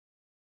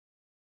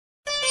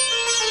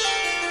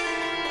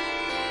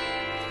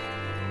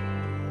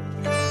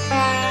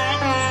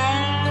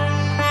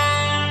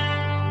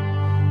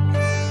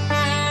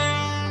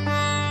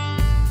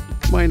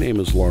name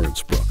is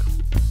Lawrence Brook,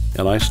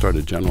 and I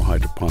started General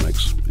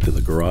Hydroponics in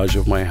the garage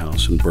of my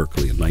house in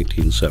Berkeley in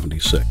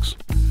 1976.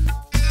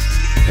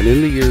 And in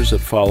the years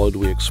that followed,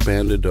 we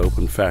expanded to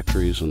open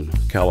factories in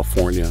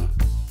California,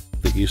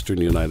 the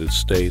eastern United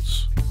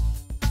States,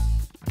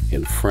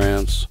 in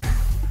France.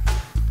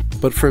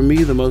 But for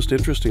me, the most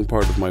interesting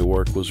part of my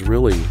work was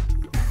really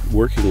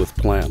working with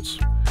plants.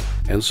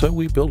 And so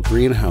we built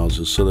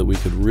greenhouses so that we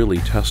could really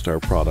test our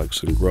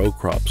products and grow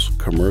crops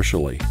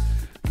commercially.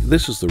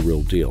 This is the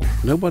real deal.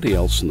 Nobody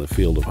else in the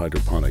field of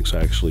hydroponics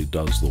actually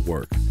does the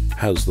work,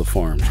 has the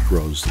farms,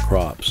 grows the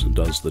crops, and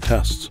does the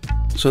tests,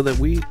 so that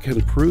we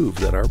can prove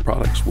that our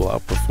products will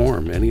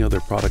outperform any other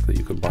product that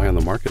you can buy on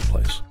the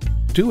marketplace.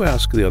 Do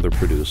ask the other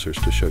producers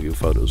to show you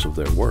photos of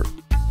their work.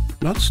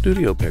 Not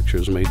studio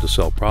pictures made to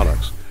sell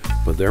products,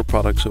 but their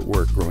products at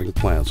work growing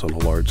plants on a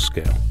large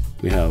scale.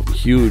 We have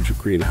huge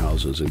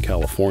greenhouses in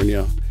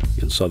California,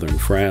 in southern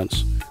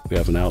France. We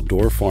have an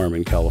outdoor farm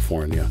in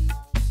California.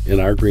 In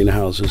our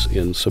greenhouses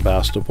in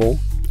Sebastopol,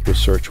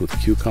 research with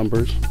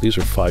cucumbers. These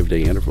are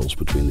 5-day intervals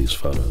between these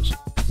photos.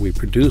 We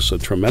produce a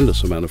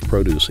tremendous amount of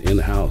produce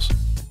in-house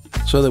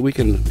so that we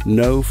can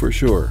know for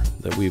sure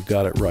that we've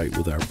got it right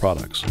with our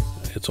products.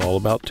 It's all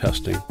about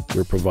testing.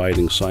 We're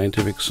providing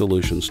scientific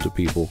solutions to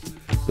people,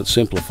 but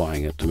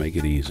simplifying it to make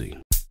it easy.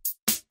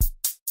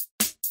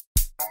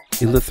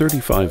 In the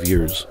 35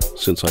 years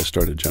since I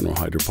started General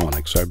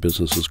Hydroponics, our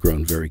business has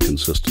grown very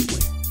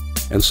consistently.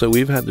 And so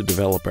we've had to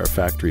develop our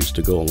factories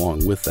to go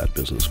along with that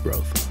business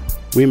growth.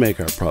 We make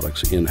our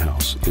products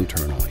in-house,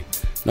 internally.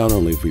 Not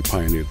only have we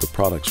pioneered the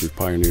products, we've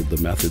pioneered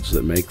the methods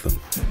that make them.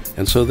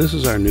 And so this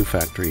is our new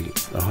factory,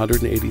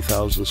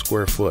 180,000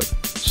 square foot,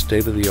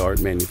 state-of-the-art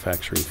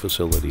manufacturing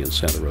facility in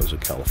Santa Rosa,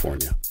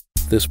 California.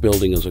 This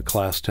building is a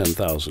Class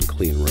 10,000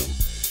 clean room.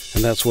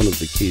 And that's one of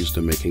the keys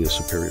to making a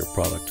superior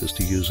product, is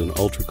to use an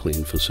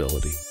ultra-clean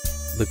facility.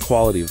 The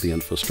quality of the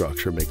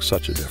infrastructure makes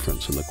such a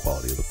difference in the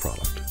quality of the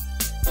product.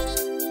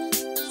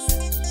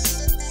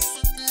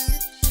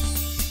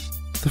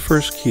 The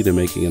first key to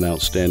making an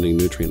outstanding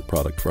nutrient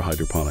product for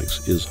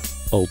hydroponics is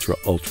ultra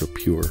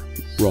pure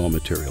raw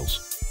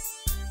materials.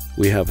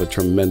 We have a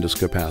tremendous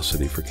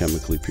capacity for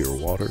chemically pure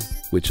water,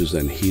 which is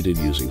then heated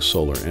using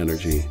solar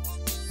energy.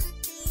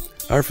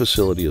 Our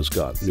facility has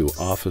got new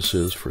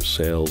offices for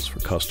sales, for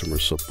customer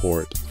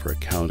support, for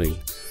accounting,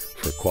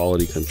 for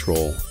quality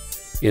control,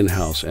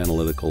 in-house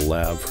analytical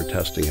lab for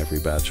testing every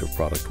batch of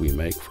product we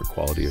make for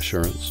quality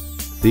assurance.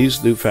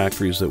 These new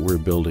factories that we're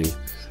building,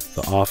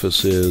 the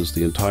offices,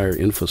 the entire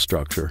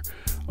infrastructure,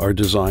 are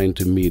designed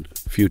to meet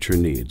future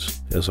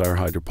needs as our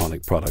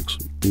hydroponic products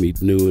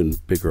meet new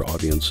and bigger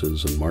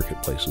audiences and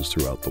marketplaces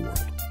throughout the world.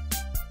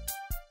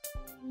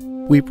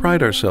 We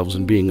pride ourselves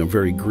in being a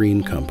very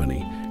green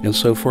company, and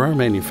so for our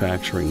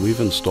manufacturing, we've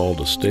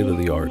installed a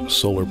state-of-the-art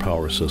solar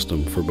power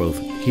system for both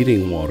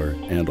heating water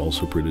and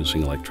also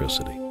producing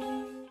electricity.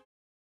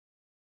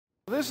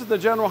 This is the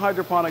General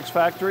Hydroponics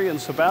factory in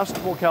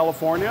Sebastopol,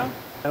 California,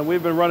 and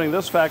we've been running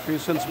this factory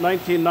since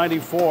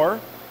 1994.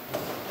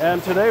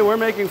 And today we're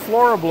making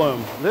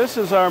FloraBloom. This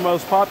is our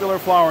most popular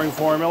flowering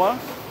formula,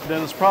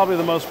 and it's probably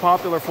the most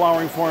popular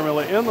flowering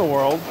formula in the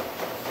world.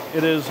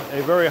 It is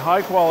a very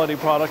high-quality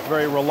product,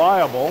 very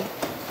reliable,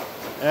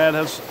 and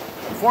has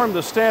formed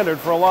the standard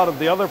for a lot of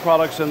the other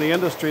products in the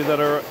industry that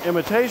are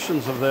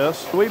imitations of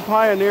this. We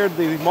pioneered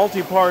the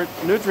multi-part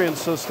nutrient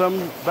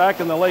system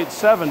back in the late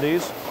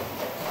 70s,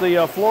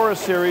 the Flora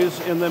series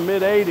in the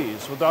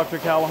mid-80s with Dr.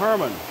 Cal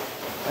Herman.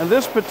 And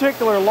this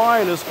particular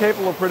line is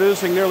capable of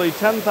producing nearly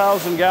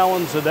 10,000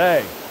 gallons a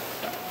day,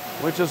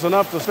 which is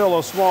enough to fill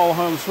a small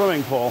home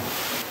swimming pool.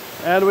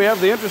 And we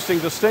have the interesting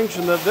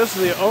distinction that this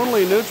is the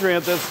only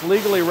nutrient that's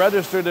legally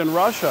registered in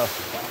Russia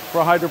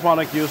for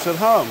hydroponic use at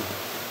home.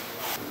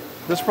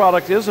 This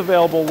product is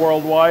available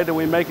worldwide, and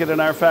we make it in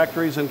our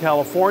factories in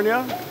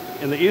California,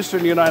 in the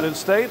eastern United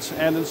States,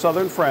 and in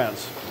southern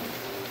France.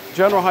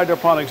 General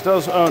Hydroponics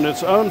does own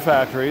its own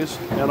factories,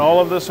 and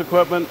all of this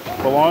equipment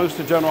belongs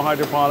to General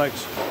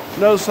Hydroponics.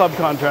 No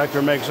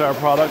subcontractor makes our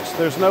products.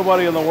 There's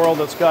nobody in the world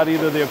that's got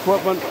either the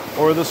equipment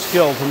or the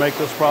skill to make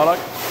this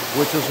product,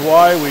 which is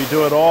why we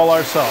do it all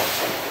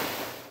ourselves.